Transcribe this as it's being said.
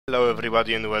Hello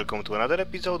everybody and welcome to another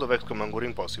episode of XCOM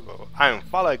Impossible. I'm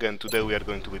Falag and today we are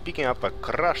going to be picking up a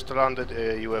crashed landed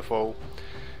UFO.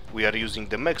 We are using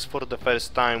the MECs for the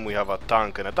first time. We have a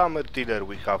tank and a damage dealer.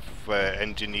 We have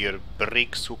engineer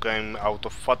Bricks who came out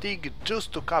of fatigue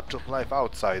just to capture live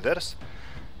outsiders.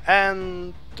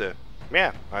 And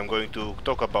yeah, I'm going to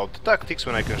talk about the tactics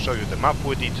when I can show you the map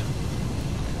with it.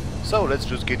 So let's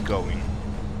just get going.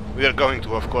 We are going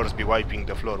to of course be wiping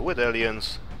the floor with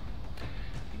aliens.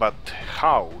 But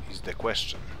how is the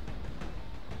question?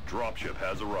 Dropship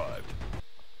has arrived.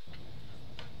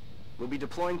 We'll be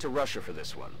deploying to Russia for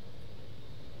this one.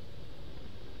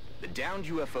 The downed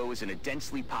UFO is in a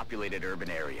densely populated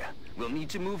urban area. We'll need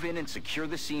to move in and secure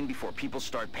the scene before people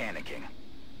start panicking.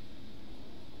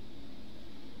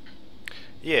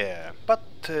 Yeah, but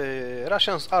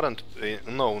Russians aren't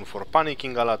known for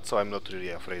panicking a lot, so I'm not really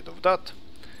afraid of that.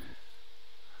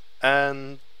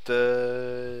 And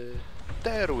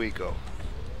there we go.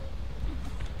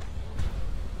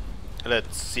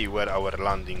 Let's see where our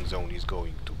landing zone is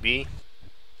going to be.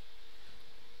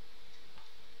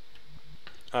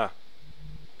 Ah,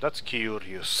 that's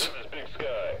curious. This is Big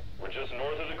Sky. We're just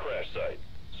north of the crash site.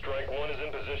 Strike 1 is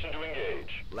in position to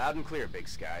engage. Loud and clear, Big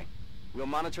Sky. We'll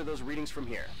monitor those readings from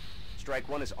here. Strike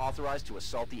 1 is authorized to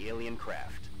assault the alien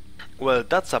craft. Well,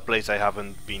 that's a place I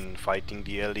haven't been fighting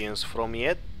the aliens from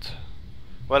yet.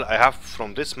 Well, I have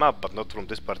from this map, but not from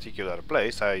this particular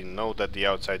place. I know that the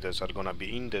outsiders are gonna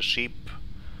be in the ship,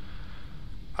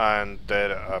 and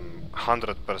I'm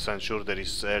 100% sure there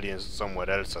is aliens somewhere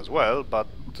else as well, but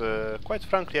quite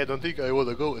frankly I don't think I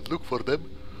wanna go and look for them.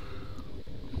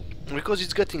 Because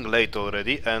it's getting late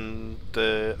already, and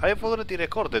I've already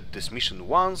recorded this mission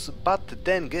once, but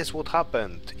then guess what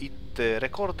happened? It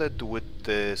recorded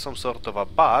with some sort of a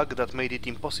bug that made it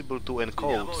impossible to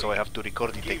encode, so I have to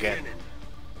record it again.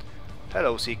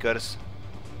 Hello Seekers.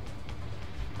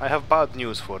 I have bad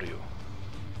news for you.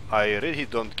 I really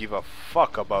don't give a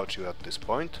fuck about you at this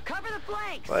point. Cover the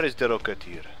flanks. Where is the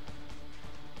Rocketeer?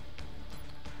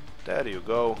 There you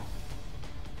go.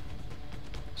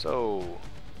 So...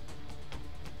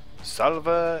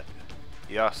 Salve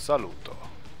e a saluto.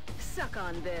 Suck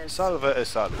on this. Salve e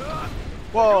saluto.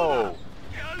 Whoa!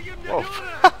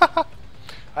 Whoa!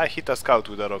 I hit a scout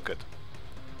with a rocket.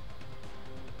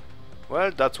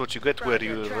 Well, that's what you get where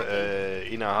you're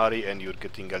in a hurry and you're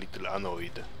getting a little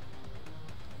annoyed.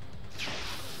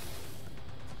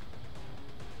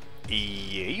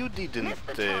 Yeah, you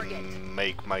didn't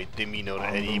make my demeanor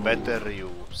any better,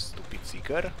 you stupid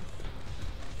seeker.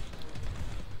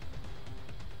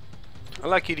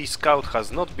 Luckily, Scout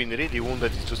has not been really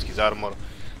wounded, it's just his armor,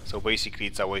 so basically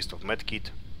it's a waste of medkit.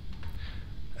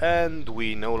 And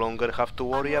we no longer have to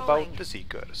worry about the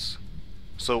Seekers.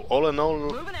 So all in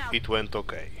all, it went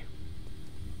okay.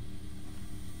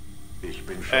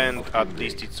 And at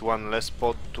least it's one less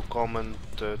spot to come and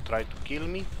try to kill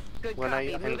me when I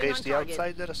engage the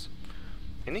outsiders.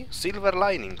 Any? Silver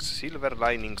linings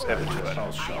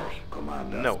everywhere.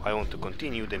 No, I want to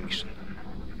continue the mission.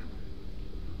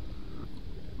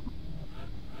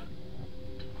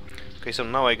 Okay, so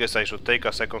now I guess I should take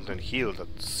a second and heal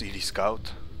that silly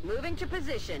scout. Moving to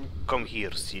position. Come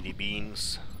here, silly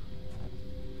beans.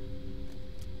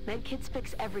 Medkits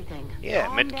fix everything. Yeah,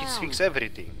 Calm medkits down. fix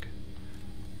everything.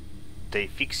 They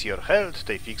fix your health,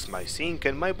 they fix my sink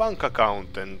and my bank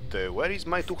account, and where is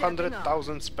my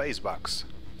 200,000 space bucks?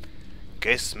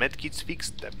 Guess medkits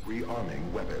fixed them.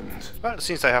 Rearming weapons. Well,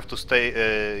 since I have to stay,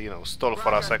 stall for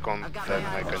a Roger. second, I've got then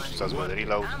my I can eyes just as well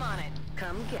reload. I'm on it.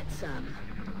 Come get some.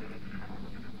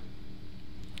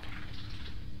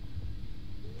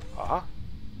 Aha.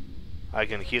 I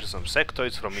can hear some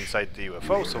sectoids from inside the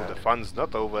UFO, so the fun's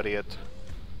not over yet.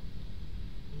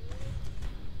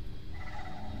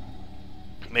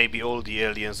 Maybe all the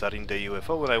aliens are in the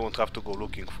UFO and I won't have to go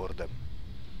looking for them.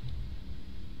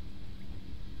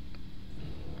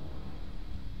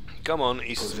 Come on,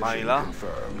 Ismaila.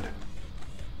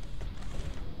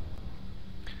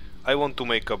 I want to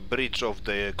make a bridge of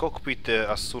the cockpit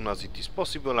as soon as it is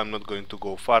possible. I'm not going to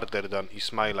go farther than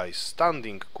Ismaila is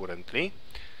standing currently,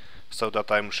 so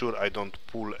that I'm sure I don't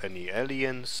pull any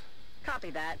aliens. Copy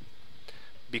that.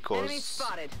 Enemy Because...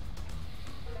 spotted.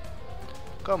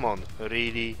 Come on,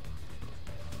 really?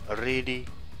 Really?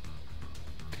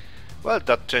 Well,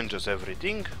 that changes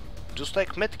everything. Just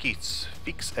like medkits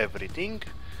fix everything,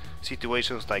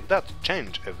 situations like that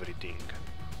change everything.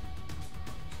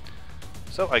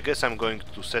 So I guess I'm going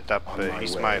to set up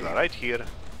Ismaila right here.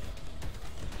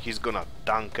 He's gonna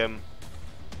tank him.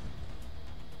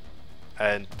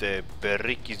 And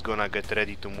Berrick is gonna get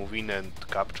ready to move in and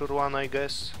capture one, I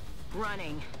guess.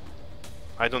 Running.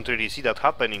 I don't really see that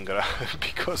happening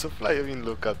because of I mean,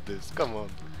 look at this, come on.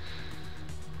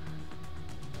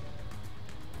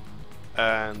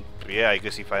 And yeah, I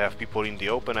guess if I have people in the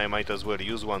open, I might as well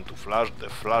use one to flash the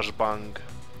flashbang.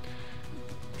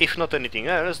 If not anything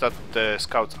else, that the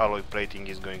scout's alloy plating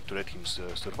is going to let him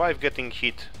survive getting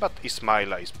hit, but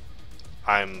Ismaila is...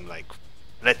 I'm like...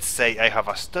 Let's say I have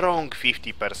a strong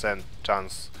 50%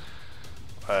 chance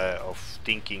of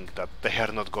thinking that they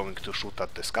are not going to shoot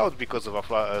at the scout because of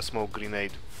a smoke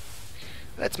grenade.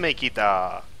 Let's make it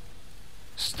a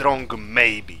strong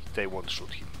maybe they won't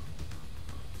shoot him.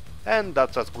 And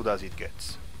that's as good as it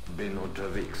gets. Bin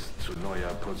unterwegs zu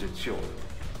neuer Position.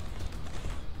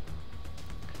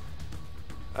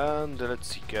 And let's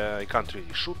see, I can't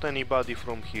really shoot anybody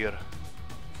from here.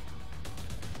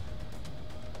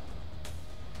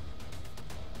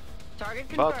 Target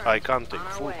But confirmed. I can take On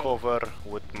our full way. cover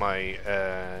with my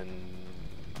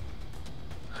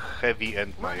heavy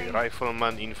and my Running.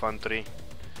 rifleman infantry.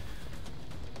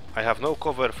 I have no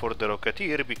cover for the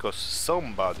rocketeer because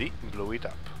somebody blew it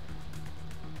up.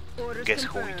 Orders Guess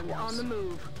who it confirmed. was. On the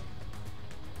move.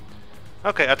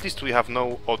 Okay, at least we have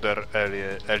no other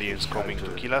aliens coming to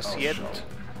kill us yet.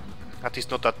 At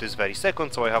least not at this very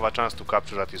second, so I have a chance to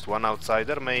capture at least one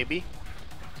outsider, maybe.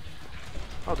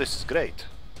 Oh, this is great.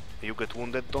 You get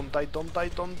wounded, don't die, don't die,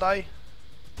 don't die.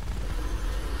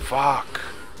 Fuck!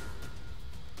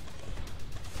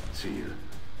 Ziel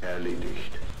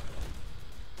erledigt.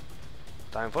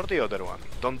 Time for the other one.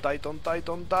 Don't die, don't die,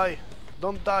 don't die,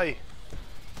 don't die.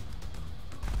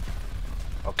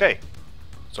 Okay.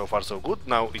 So far so good.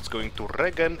 Now it's going to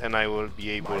regen and I will be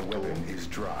able My to... weapon is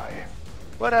dry.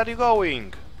 Where are you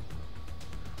going?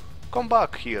 Come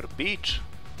back here, bitch.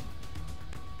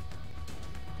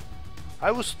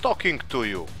 I was talking to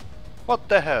you. What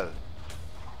the hell?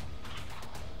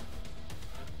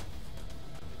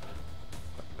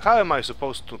 How am I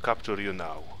supposed to capture you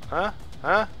now? Huh?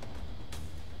 Huh?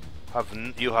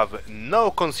 You have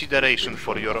no consideration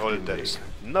for your elders.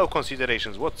 No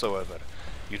considerations whatsoever.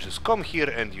 You just come here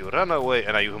and you run away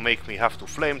and you make me have to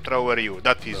flamethrower you.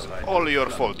 That is all your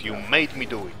fault. You made me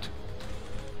do it.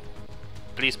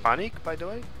 Please panic, by the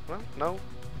way? Well, no?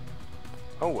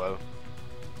 Oh well.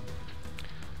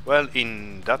 Well,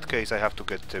 in that case I have to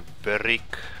get a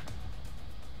brick.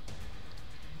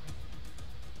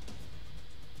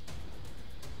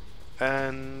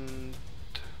 And...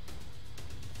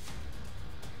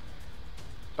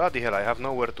 bloody hell, I have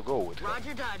nowhere to go with her.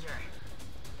 Roger, Dodger.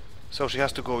 So she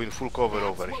has to go in full cover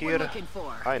That's over what we're here. looking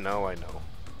for. I know, I know.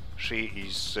 She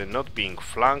is not being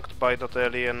flanked by that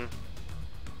alien.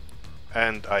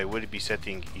 And I will be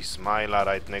setting Ismaila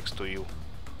right next to you.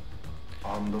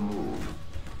 On the move.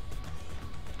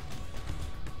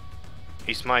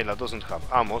 Ismaila doesn't have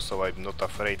ammo, so I'm not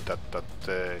afraid that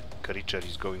that creature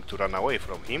is going to run away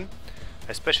from him.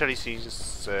 Especially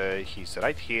since he's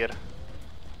right here.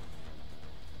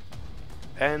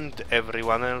 And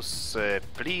everyone else,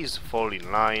 please fall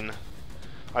in line.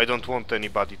 I don't want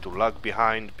anybody to lag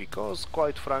behind, because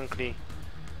quite frankly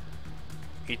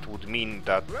it would mean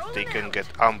that they can get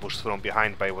ambushed from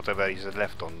behind by whatever is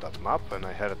left on that map, and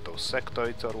I heard those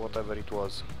sectoids or whatever it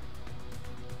was.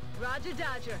 Roger,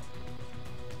 Dodger.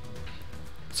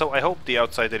 So I hope the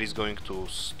outsider is going to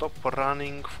stop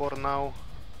running for now.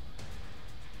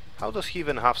 How does he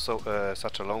even have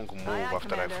such a long move Aye, aye,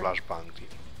 after I Commander. flashbanged him?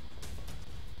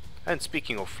 And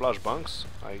speaking of flashbangs,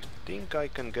 I think I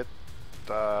can get...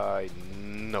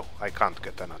 no, I can't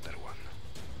get another one.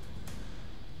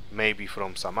 Maybe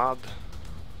from Samad.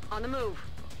 On the move.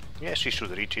 Yeah, she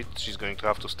should reach it. She's going to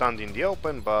have to stand in the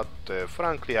open, but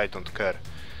frankly I don't care.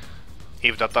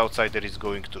 If that outsider is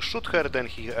going to shoot her, then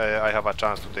I have a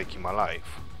chance to take him alive.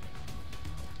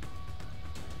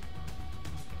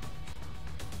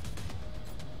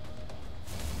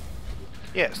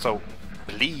 Yeah, so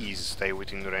please stay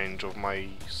within range of my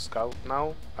scout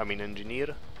now. I mean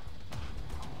engineer.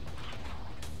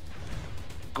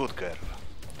 Good girl.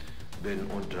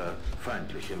 Bin unter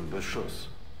feindlichem Beschuss.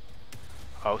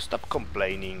 Oh, stop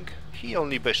complaining. He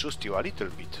only beschussed you a little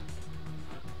bit.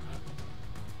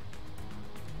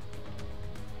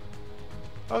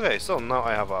 Okay, so now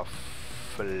I have a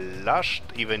flashed.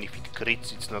 Even if it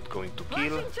crits, it's not going to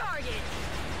kill. Marking target.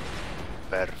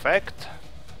 Perfect.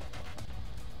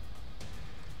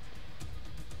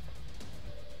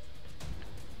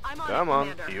 I'm on Come it, on,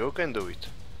 Commander. you can do it.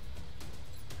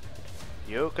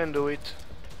 You can do it.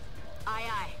 Aye,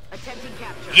 aye. Attempting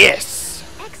capture. Yes!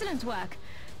 Excellent work.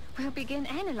 We'll begin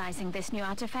analyzing this new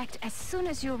artifact as soon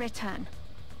as you return.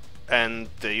 And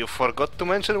you forgot to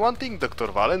mention one thing, Dr.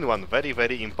 Valen, one very,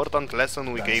 very important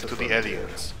lesson we That's gave a to the frontier.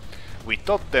 aliens. We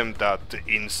taught them that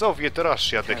in Soviet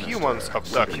Russia the humans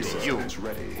abducted you. It's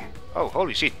ready. Oh,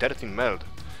 holy shit, 13 meld.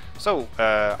 So,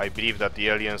 I believe that the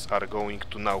aliens are going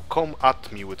to now come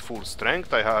at me with full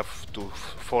strength. I have to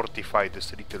fortify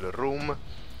this little room.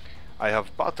 I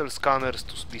have battle scanners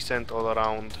to be sent all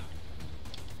around.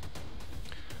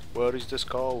 Where is the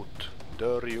scout?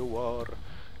 There you are.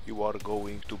 You are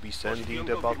going to be sending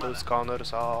the battle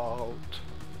scanners out.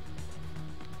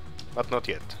 But not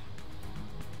yet.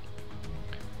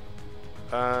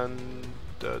 And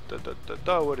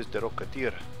where is the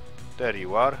Rocketeer? There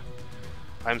you are.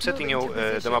 I'm setting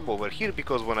them up over here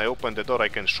because when I open the door I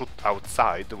can shoot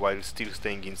outside while still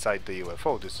staying inside the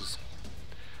UFO. This is...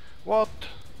 What?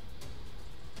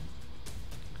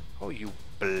 Oh, you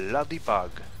bloody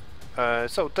bug.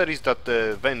 So there is that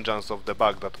vengeance of the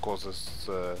bug that causes...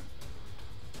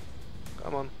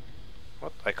 Come on.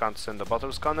 What? I can't send a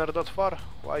battle scanner that far?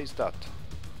 Why is that?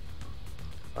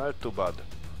 Too bad.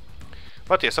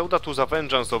 But yeah, so that was a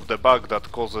vengeance of the bug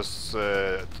that causes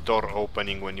the door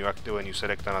opening when you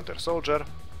select another soldier.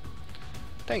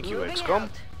 Thank you, Moving XCOM. out.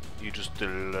 You just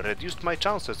reduced my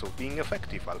chances of being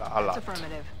effective a That's lot.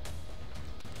 affirmative.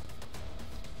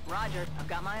 Roger, I've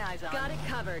got my eyes on. Got it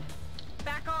covered.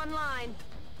 Back online.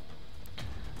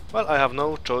 Well, I have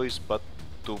no choice but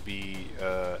to be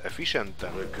efficient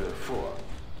then. Rücke vor.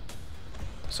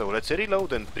 So let's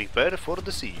reload and prepare for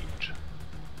the siege.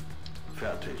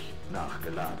 Fertig.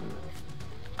 Nachgeladen.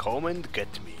 Come and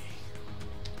get me.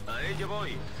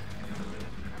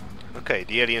 Okay,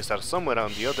 the aliens are somewhere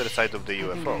on the other side of the I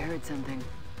UFO. heard something.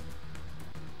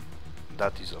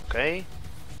 That is okay.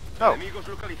 Oh,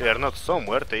 they are not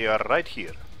somewhere, they are right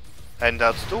here. And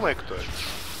that's two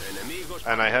mechtoids.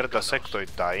 And I heard a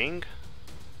sectoid dying,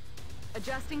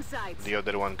 Adjusting sights. the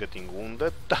other one getting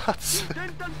wounded. That's...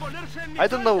 I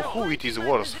don't know who it is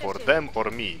worse for, them or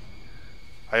me.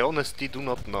 I honestly do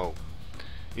not know.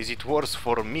 Is it worse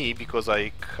for me because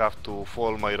I have to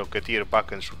fall my Rocketeer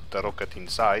back and shoot the rocket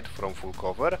inside from full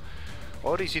cover?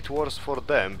 Or is it worse for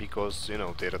them because, you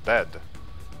know, they're dead?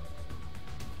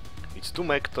 It's two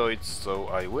mechtoids, so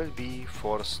I will be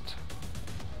forced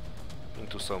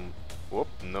into some... Whoop,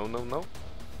 no.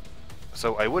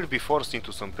 So I will be forced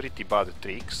into some pretty bad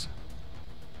tricks.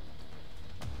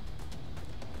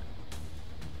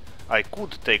 I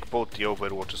could take both the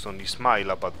overwatches on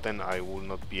Ismaila, but then I will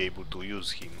not be able to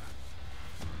use him.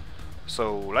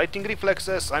 So, lighting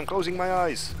reflexes, I'm closing my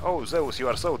eyes. Oh, Zeus, you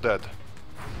are so dead.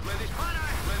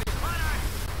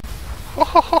 Ho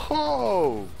ho ho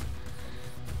ho!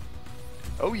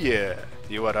 Oh yeah,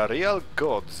 you are a real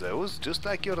god, Zeus, just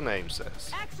like your name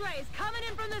says. X-rays coming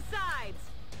in from the sides.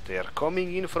 They are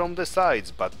coming in from the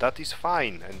sides, but that is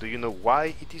fine. And do you know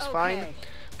why it is fine? Okay.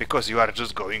 Because you are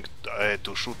just going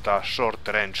to shoot a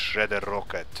short-range shredder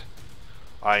rocket.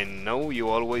 I know you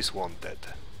always wanted.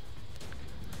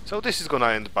 So this is gonna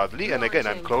end badly, and again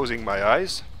I'm Launching. closing my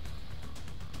eyes.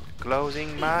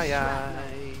 Closing my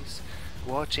eyes,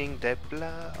 watching the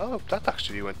blood. Oh, that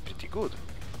actually went pretty good.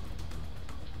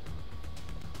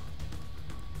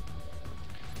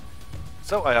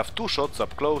 So I have two shots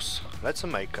up close, let's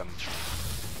make them.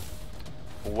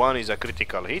 One is a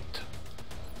critical hit,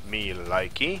 me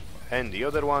likey, and the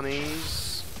other one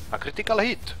is a critical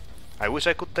hit. I wish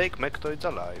I could take mechtoids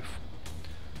alive,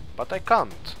 but I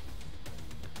can't.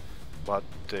 But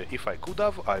if I could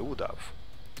have, I would have.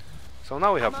 So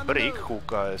now we have Brick, who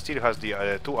still has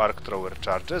the two arc thrower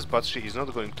charges, but she is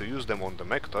not going to use them on the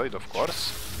mechtoid, of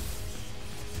course.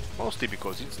 Mostly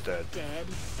because it's dead. Dead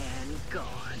and gone.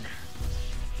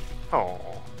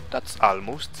 Oh, that's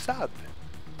almost sad.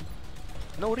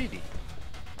 No, really.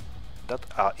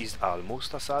 That is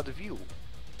almost a sad view.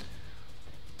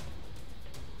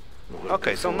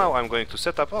 Okay, so now I'm going to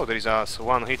set up... Oh, there is a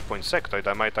one hit point sectoid.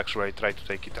 I might actually try to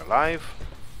take it alive.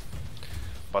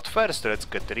 But first, let's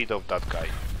get rid of that guy.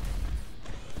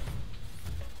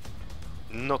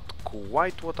 Not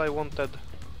quite what I wanted.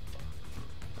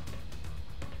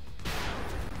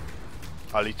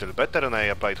 A little better, and I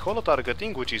applied holo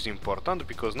targeting, which is important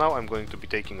because now I'm going to be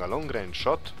taking a long range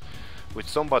shot with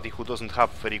somebody who doesn't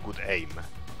have very good aim.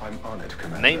 I'm on it,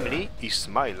 Commander. Namely,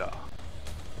 Ismaila.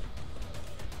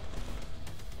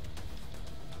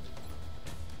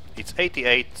 It's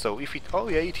 88, so if it... Oh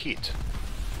yeah, it hit.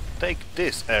 Take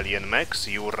this, alien mechs.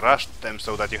 You rushed them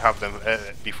so that you have them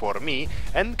before me,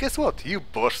 and guess what? You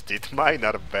botched it. Mine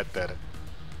are better.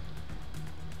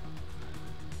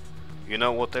 You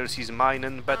know what else is mine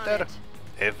and better?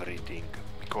 Everything.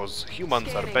 Because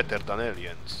humans are better than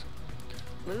aliens.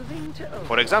 Moving to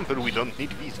For example, we don't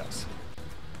need visas.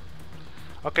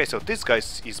 Okay, so this guy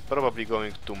is probably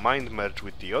going to mind merge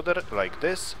with the other, like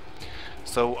this.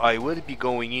 So I will be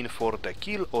going in for the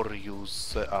kill or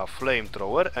use a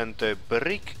flamethrower, and the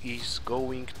brick is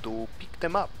going to pick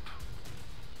them up.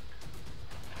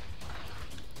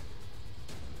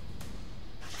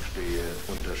 Stehe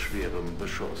unter schwerem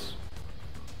Beschuss.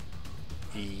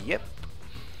 Yep.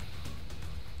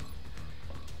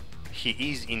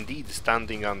 He is indeed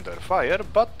standing under fire,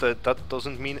 but that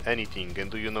doesn't mean anything.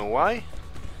 And do you know why?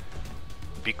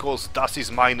 Because das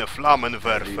ist meine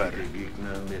Flammenwerfer. Erledige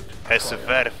Gegner mit Es Feuer.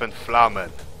 werfen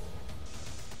Flammen.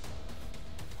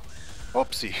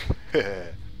 Oopsie.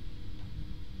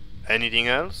 Anything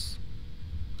else?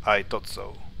 I thought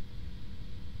so.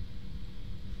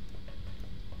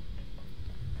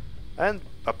 And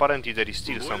apparently there is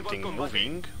still something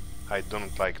moving. I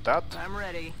don't like that. I'm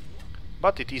ready.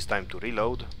 But it is time to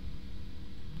reload.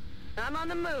 I'm on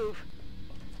the move.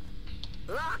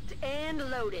 Locked and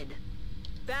loaded.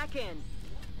 Back in.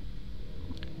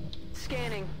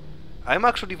 Scanning. I'm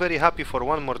actually very happy for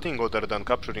one more thing other than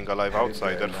capturing a live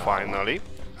outsider, finally.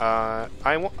 I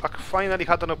finally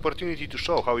had an opportunity to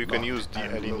show how you can use the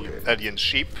alien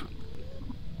ship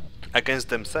against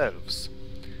themselves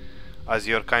as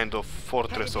your kind of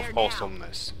fortress of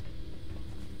awesomeness.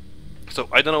 So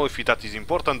I don't know if that is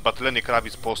important, but Lenny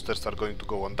Kravitz posters are going to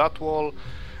go on that wall,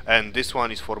 and this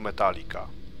one is for Metallica.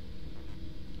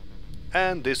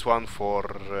 And this one for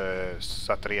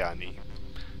Satriani.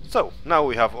 So, now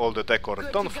we have all the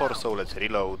decor done for, so let's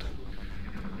reload.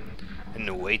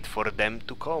 And wait for them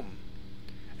to come.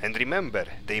 And remember,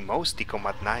 they mostly come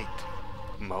at night.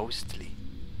 Mostly.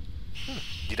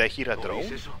 Did I hear a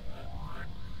drone?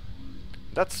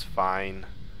 That's fine.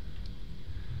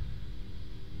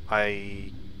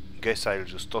 I guess I'll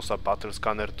just toss a battle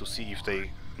scanner to see if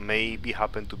they maybe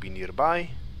happen to be nearby.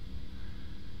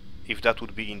 If that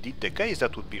would be indeed the case,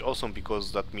 that would be awesome,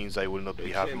 because that means I will not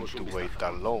be having to wait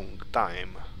a long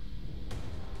time.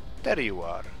 There you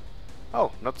are.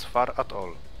 Oh, not far at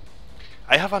all.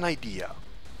 I have an idea.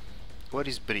 Where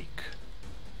is Brick?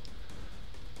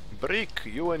 Brick,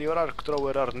 you and your arc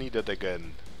thrower are needed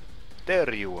again.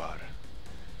 There you are.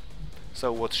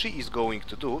 So what she is going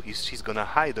to do is she's gonna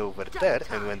hide over there,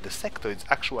 and when the sectoids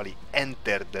actually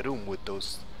enter the room with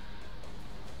those...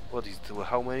 What is the,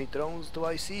 how many drones do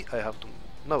I see? I have to...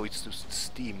 No, it's just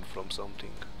steam from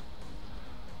something.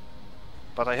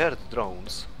 But I heard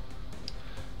drones.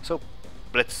 So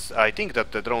let's... I think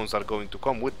that the drones are going to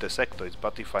come with the sectoids,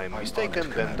 but if I'm mistaken,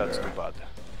 then that's too bad.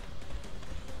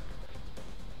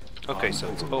 Okay,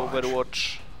 so it's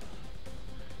Overwatch.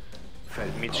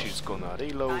 Mitch is gonna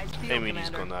reload, Emily's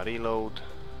gonna reload.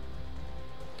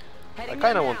 I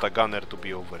kinda want a gunner to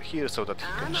be over here so that he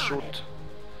can shoot.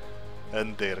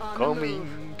 And they're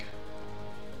coming.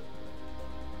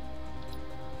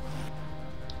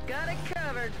 Got it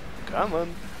covered. Come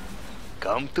on.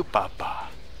 Come to Papa.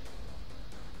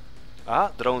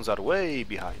 Ah, drones are way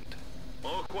behind.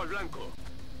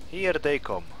 Here they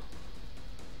come.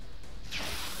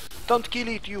 Don't kill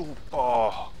it, you!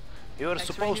 Oh, you're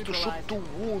supposed to shoot to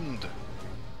wound.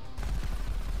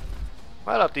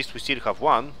 Well, at least we still have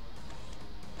one.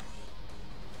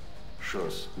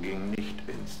 Schuss ging nicht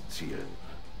ins Ziel.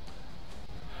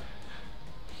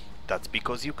 That's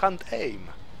because you can't aim.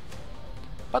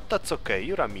 But that's okay,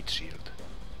 you're a mid-shield.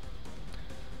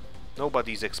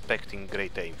 Nobody's expecting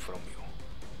great aim from you.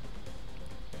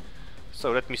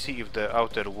 So let me see if the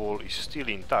outer wall is still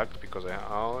intact, because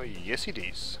oh, yes it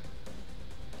is.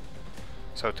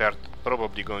 So they are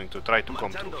probably going to try to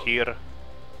come through here.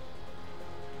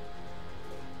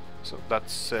 So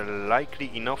that's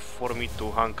likely enough for me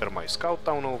to hunker my scout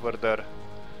down over there.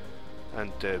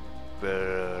 And the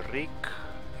brick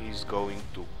is going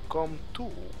to come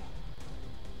too.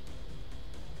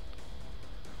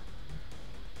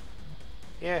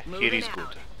 Yeah, here is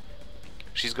good.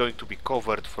 She's going to be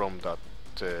covered from that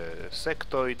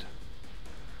sectoid.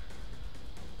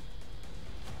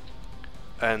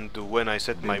 And when I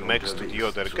set my mechs to the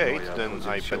other gate, then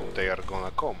I bet they are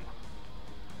gonna come.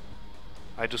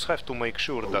 I just have to make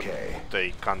sure that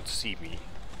they can't see me.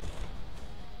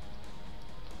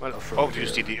 Well,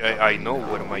 obviously I know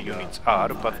where my units are,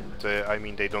 but I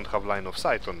mean they don't have line of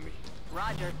sight on me.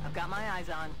 Roger, I've got my eyes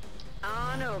on.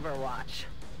 On Overwatch.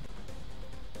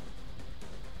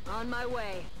 On my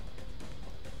way.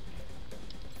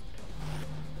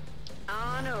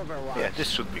 On Overwatch. Yeah, this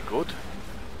should be good.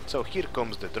 So here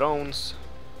comes the drones.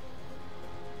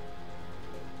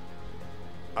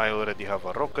 I already have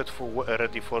a rocket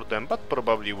ready for them, but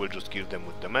probably we'll just kill them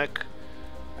with the mech.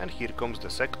 And here comes the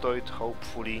sectoid,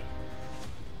 hopefully.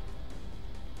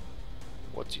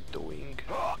 What's it doing?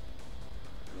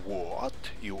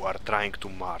 What? You are trying to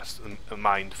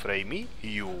mind frame me?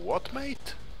 You what,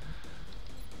 mate?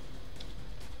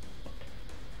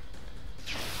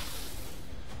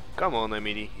 Come on,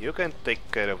 Emily, you can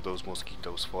take care of those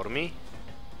mosquitoes for me.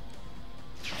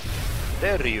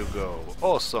 There you go,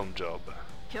 awesome job.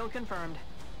 Kill confirmed.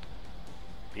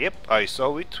 Yep, I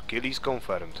saw it, kill is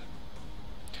confirmed.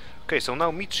 Okay, so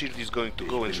now Midshield is going to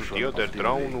go and shoot the other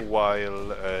drone,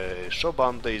 while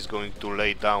Shobande is going to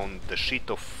lay down the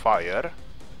sheet of fire.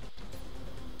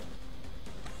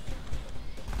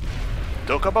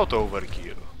 Talk about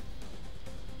overkill.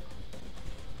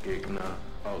 Gegner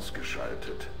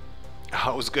ausgeschaltet.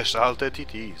 Ausgeschaltet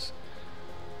it is.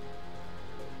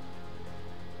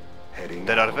 Heading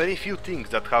There are out. very few things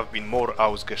that have been more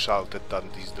ausgeschaltet than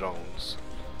these drones.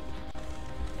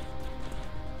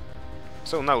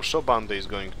 So now Shobande is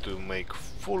going to make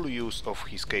full use of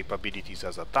his capabilities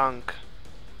as a tank.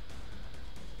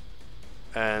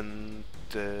 And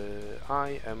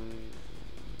I am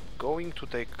going to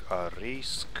take a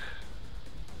risk.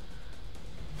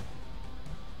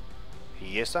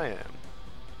 Yes, I am.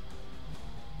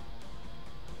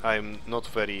 I'm not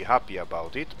very happy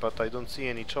about it, but I don't see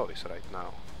any choice right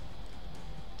now.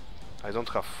 I don't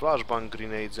have flashbang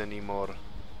grenades anymore.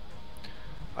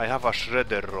 I have a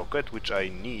shredder rocket, which I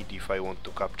need if I want to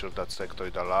capture that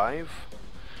sectoid alive.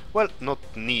 Well, not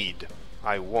need.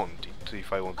 I want it.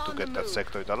 If I want to get that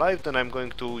sectoid alive, then I'm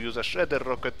going to use a shredder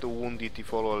rocket to wound it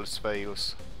if all else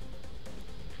fails.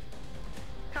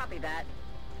 Copy that.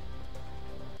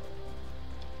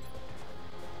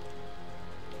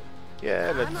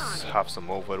 Yeah, let's have some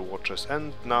overwatches.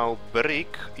 And now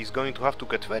Brick is going to have to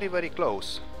get very, very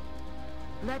close.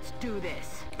 Let's do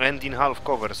this. And in half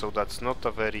cover, so that's not a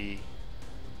very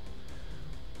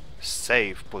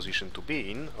safe position to be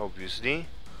in, obviously.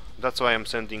 That's why I'm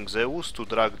sending Zeus to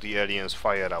drag the alien's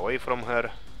fire away from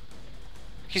her.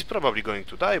 He's probably going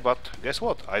to die, but guess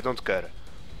what? I don't care.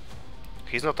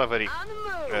 He's not a very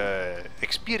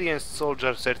experienced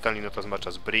soldier, certainly not as much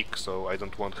as Brick, so I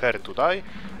don't want her to die.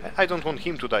 I don't want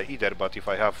him to die either, but if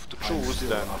I have to choose,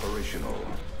 then... Operational.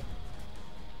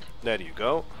 There you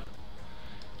go.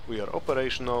 We are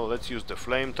operational. Let's use the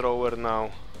flamethrower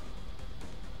now.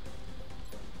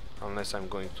 Unless I'm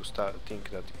going to think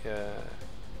that...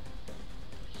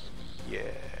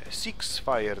 yeah, 6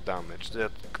 fire damage.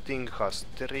 That thing has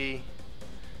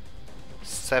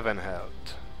 7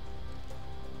 health.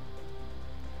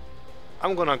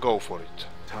 I'm gonna go for it.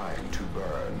 Time to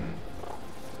burn.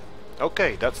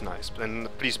 Okay, that's nice. And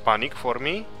please panic for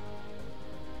me.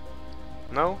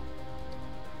 No?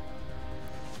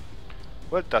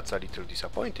 Well, that's a little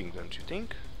disappointing, don't you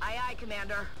think? Aye, aye,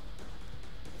 Commander.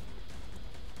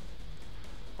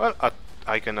 Well,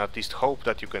 I can at least hope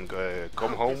that you can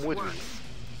come home This with me. works.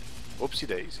 Oopsie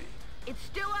daisy. It's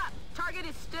still up. Target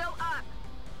is still up.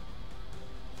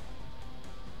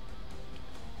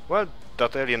 Well,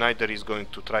 that alien either is going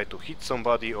to try to hit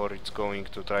somebody or it's going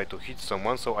to try to hit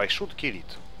someone, so I should kill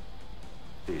it.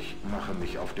 Ich mache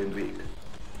mich auf den Weg.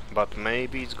 But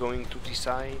maybe it's going to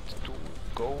decide to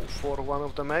go for one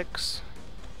of the mechs?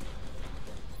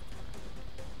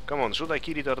 Come on, should I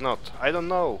kill it or not? I don't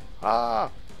know. Ah!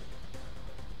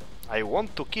 I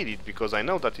want to kill it because I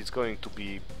know that it's going to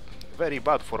be very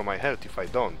bad for my health if I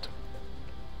don't.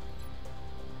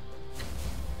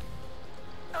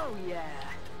 Oh yeah.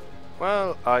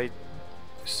 Well, I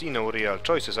see no real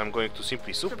choices. I'm going to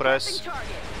simply suppress. Suppressing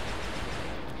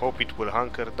target. Hope it will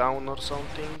hunker down or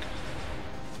something.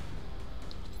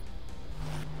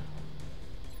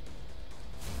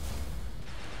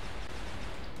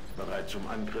 Bereit zum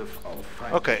Angriff auf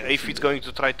feindliche Okay, if it's Ziele. going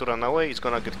to try to run away, it's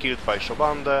gonna get killed by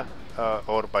Shobande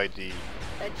or by the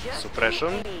Adjusting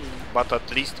suppression, aim. but at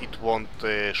least it won't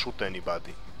shoot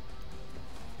anybody.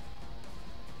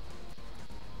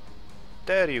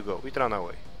 There you go, it ran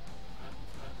away.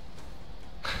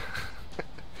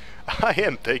 I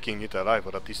am taking it alive,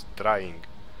 or at least trying.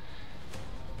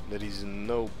 There is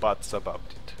no buts about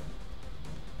it.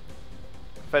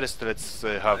 First, let's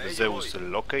have Zeus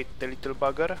locate the little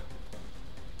bugger.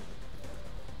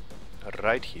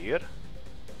 Right here.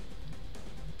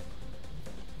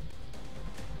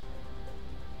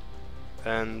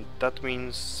 And that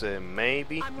means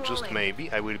maybe, just rolling.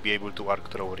 maybe, I will be able to arc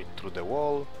throw it through the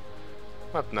wall.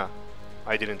 But nah,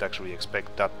 I didn't actually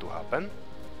expect that to happen.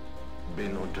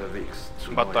 Bin unterwegs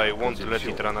zu But I neuer won't let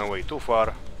it Position. run away too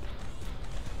far.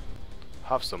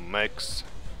 Have some mechs.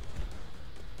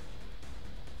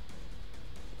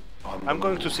 On I'm the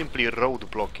going to move. simply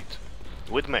roadblock it.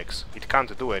 With mechs, it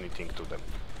can't do anything to them.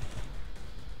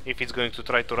 If it's going to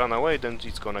try to run away, then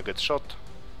it's gonna get shot.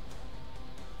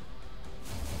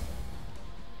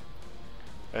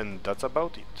 And that's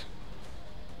about it.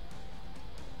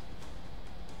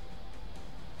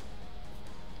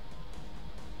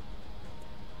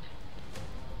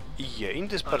 Yeah, in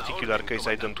this particular case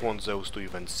I don't want Zeus to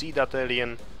even see that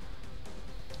alien.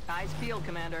 Eyes peeled,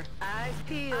 Commander. Eyes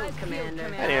peeled, Commander.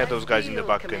 And yeah, those guys in the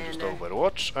back can just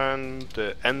overwatch and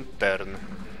end turn.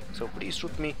 So please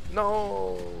shoot me.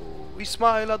 No!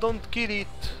 Ismaila, don't kill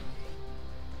it!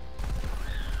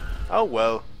 Oh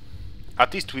well.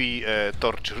 At least we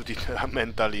tortured it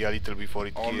mentally a little before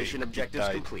it All mission objectives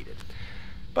died. completed.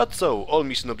 But so, all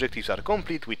mission objectives are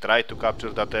complete, we tried to capture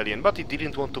that alien, but it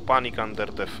didn't want to panic under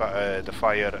the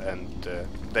fire, and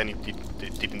then it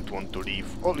didn't want to leave.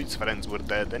 All its friends were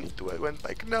dead, and it went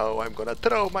like, no, I'm gonna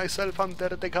throw myself under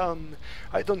the gun.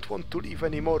 I don't want to live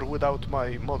anymore without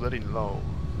my mother-in-law.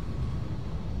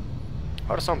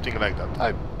 Or something like that.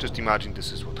 I just imagine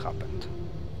this is what happened.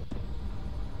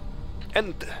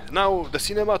 And now, the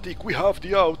cinematic, we have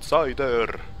the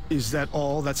outsider. Is that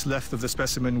all that's left of the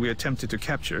specimen we attempted to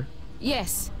capture?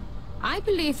 Yes. I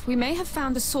believe we may have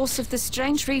found the source of the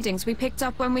strange readings we picked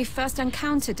up when we first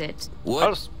encountered it.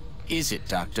 What is it,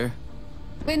 Doctor?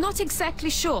 We're not exactly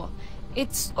sure.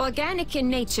 It's organic in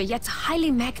nature, yet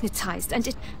highly magnetized, and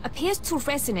it appears to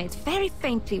resonate very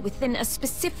faintly within a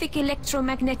specific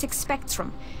electromagnetic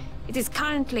spectrum. It is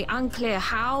currently unclear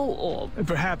how or...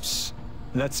 Perhaps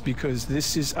that's because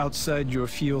this is outside your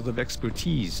field of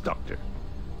expertise, Doctor.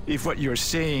 If what you're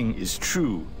saying is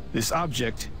true, this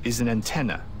object is an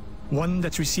antenna. One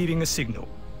that's receiving a signal.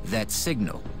 That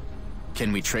signal.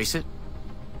 Can we trace it?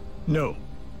 No.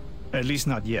 At least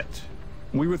not yet.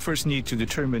 We would first need to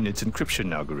determine its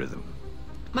encryption algorithm.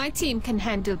 My team can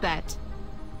handle that.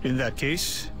 In that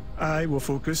case, I will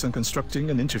focus on constructing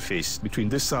an interface between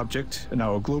this object and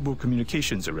our global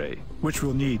communications array, which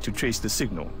we'll need to trace the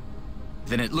signal.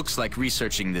 Then it looks like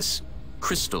researching this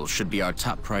crystal should be our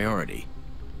top priority.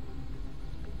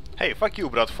 Hey, fuck you,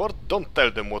 Bradford. Don't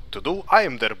tell them what to do. I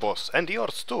am their boss, and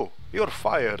yours too. You're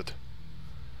fired.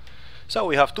 So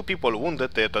we have 2 people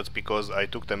wounded. That's because I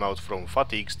took them out from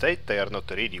fatigue state. They are not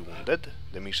really wounded.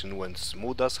 The mission went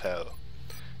smooth as hell.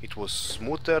 It was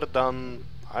smoother than,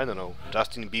 I don't know,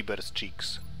 Justin Bieber's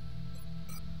cheeks.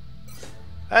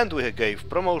 And we gave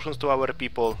promotions to our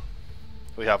people.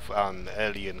 We have an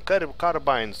alien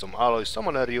carbine, some alloys, some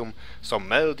honorarium, some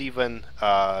meld even,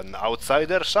 an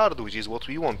outsider shard, which is what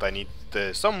we want. I need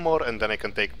some more, and then I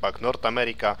can take back North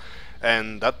America,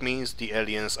 and that means the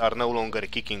aliens are no longer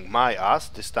kicking my ass,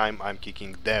 this time I'm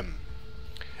kicking them.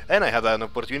 And I had an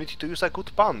opportunity to use a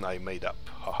good pun I made up,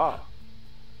 haha.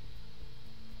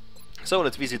 So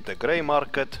let's visit the grey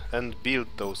market and build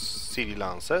those silly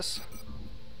lances.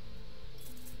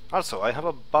 Also, I have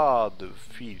a bad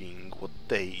feeling. What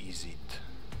day is it?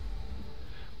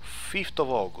 5th of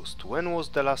August. When was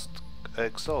the last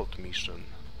Exalt mission?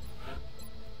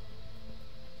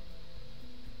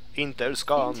 Intel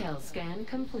scan. Intel scan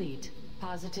complete.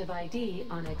 Positive ID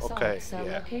on Exalt cell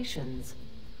locations.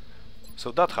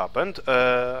 So that happened.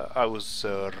 I was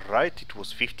right. It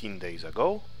was 15 days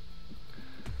ago.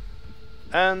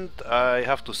 And I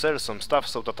have to sell some stuff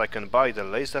so that I can buy the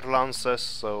laser lances,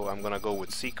 so I'm gonna go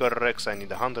with Seeker Rex. I need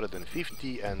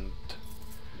 150, and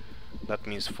that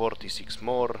means 46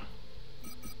 more.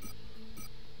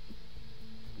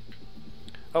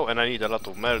 Oh, and I need a lot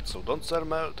of meld, so don't sell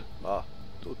meld.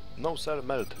 Dude, no sell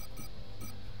meld.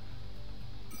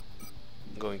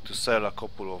 I'm going to sell a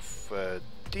couple of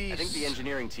these. I think the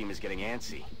engineering team is getting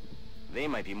antsy. They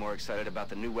might be more excited about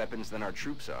the new weapons than our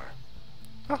troops are.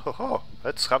 Oh,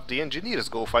 let's have the engineers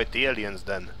go fight the aliens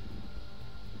then.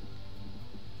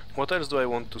 What else do I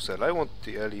want to sell? I want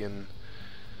the alien...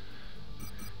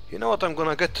 You know what I'm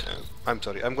gonna get? I'm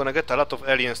sorry, I'm gonna get a lot of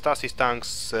alien stasis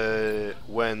tanks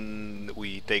when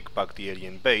we take back the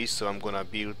alien base, so I'm gonna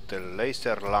build the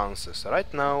laser lances.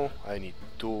 Right now I need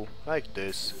 2, like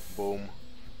this, boom.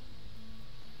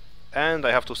 And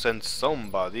I have to send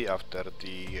somebody after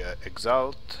the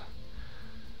Exalt.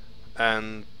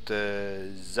 And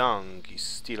Zhang is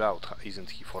still out,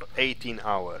 isn't he, for 18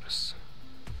 hours.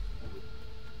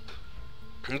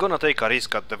 I'm gonna take a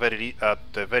risk. At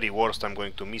the very worst I'm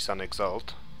going to miss an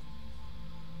Exalt.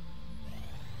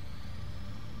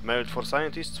 Meld for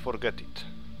scientists, forget it.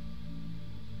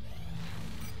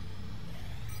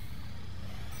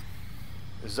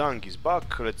 Zhang is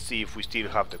back. Let's see if we still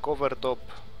have the cover top.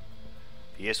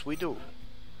 Yes, we do.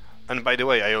 And by the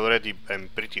way, I already am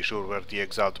pretty sure where the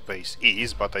Exalt base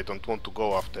is, but I don't want to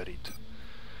go after it.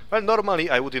 Well, normally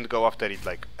I wouldn't go after it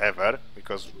like ever,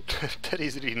 because there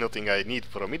is really nothing I need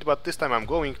from it, but this time I'm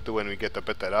going to when we get a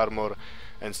better armor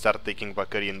and start taking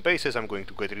back alien bases. I'm going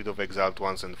to get rid of Exalt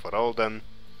once and for all then.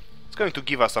 It's going to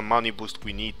give us a money boost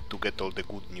we need to get all the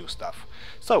good new stuff.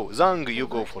 So, Zhang, you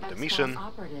go for the mission.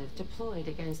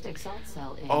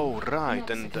 Oh, right,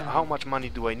 and how much money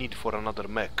do I need for another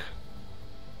mech?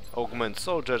 Augment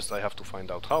soldiers, I have to find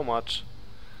out how much.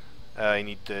 I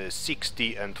need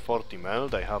 60 and 40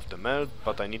 meld, I have the meld,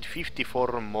 but I need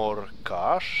 54 more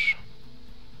cash.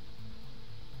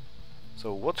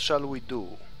 So what shall we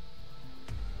do?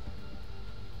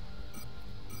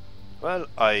 Well,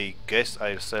 I guess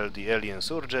I'll sell the alien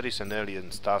surgeries and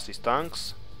alien stasis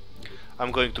tanks.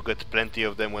 I'm going to get plenty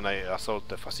of them when I assault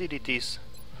the facilities.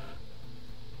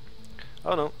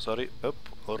 Oh no, sorry,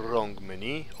 wrong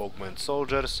menu. Augment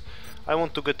soldiers. I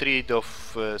want to get rid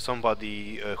of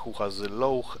somebody who has a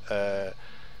low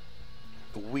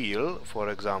wheel, for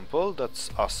example. That's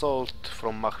Assault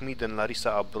from Mahmid and Larissa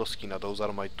Abroskina. Those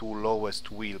are my two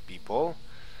lowest wheel people.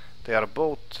 They are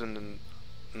both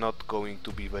not going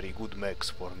to be very good mechs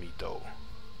for me though.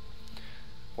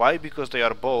 Why? Because they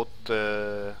are both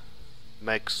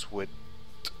mechs with...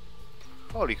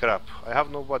 Holy crap, I have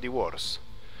nobody worse.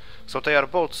 So they are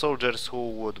both soldiers who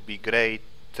would be great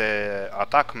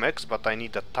attack mechs, but I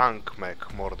need a tank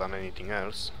mech more than anything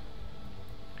else.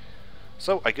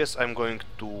 So I guess I'm going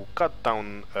to cut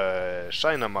down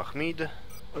Shaina Mahmid.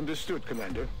 Understood,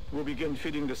 Commander. We'll begin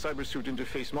fitting the cybersuit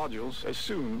interface modules as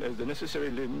soon as the necessary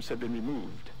limbs have been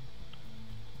removed.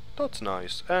 That's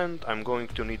nice. And I'm going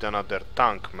to need another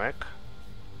tank mech.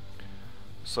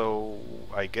 So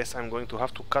I guess I'm going to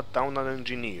have to cut down an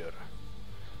engineer.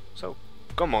 So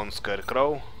come on,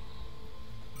 Scarecrow.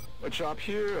 A chop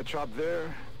here, a chop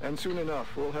there, and soon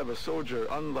enough we'll have a soldier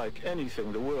unlike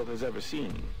anything the world has ever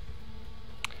seen.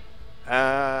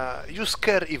 You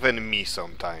scare even me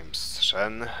sometimes,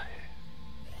 Shen.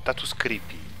 That was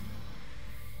creepy.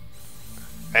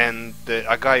 And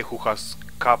a guy who has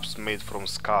cups made from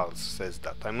skulls says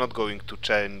that. I'm not going to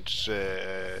change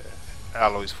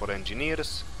alloys for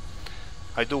engineers.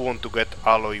 I do want to get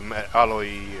alloy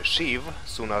sheave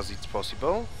soon as it's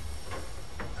possible.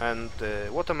 And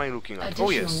what am I looking at? Oh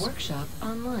yes, workshop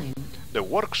online. The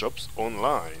workshop's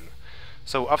online.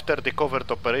 So after the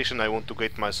covert operation I want to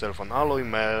get myself an alloy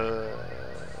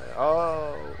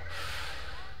oh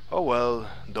well,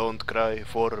 don't cry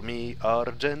for me,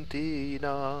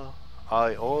 Argentina.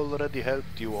 I already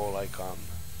helped you all I can.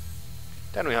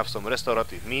 Then we have some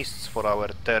restorative mists for our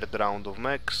third round of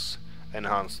mechs.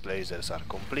 Enhanced lasers are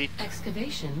complete.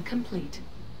 Excavation complete.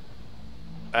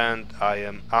 And I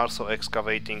am also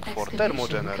excavating for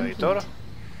thermogenerator. Complete.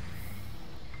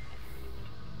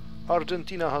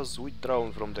 Argentina has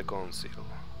withdrawn from the council.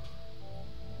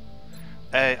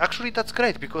 Actually that's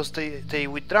great, because they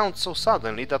withdrawn so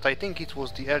suddenly that I think it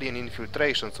was the alien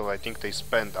infiltration, so I think they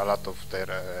spent a lot of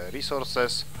their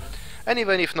resources. And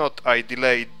even if not, I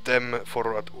delayed them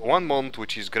for 1 month,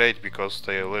 which is great because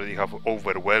they already have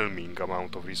overwhelming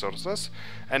amount of resources.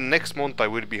 And next month I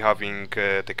will be having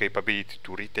the capability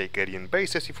to retake alien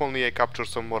bases if only I capture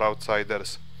some more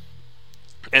outsiders.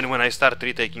 And when I start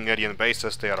retaking alien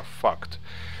bases, they are fucked.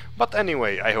 But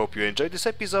anyway, I hope you enjoyed this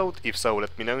episode. If so,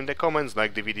 let me know in the comments,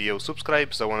 like the video,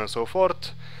 subscribe, so on and so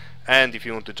forth. And if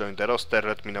you want to join the roster,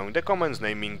 let me know in the comments,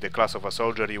 naming the class of a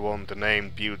soldier you want, the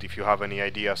name, build, if you have any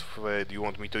ideas you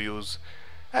want me to use,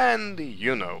 and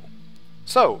you know.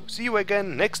 So, see you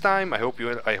again next time. I hope you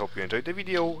enjoyed the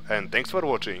video, and thanks for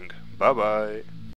watching. Bye bye.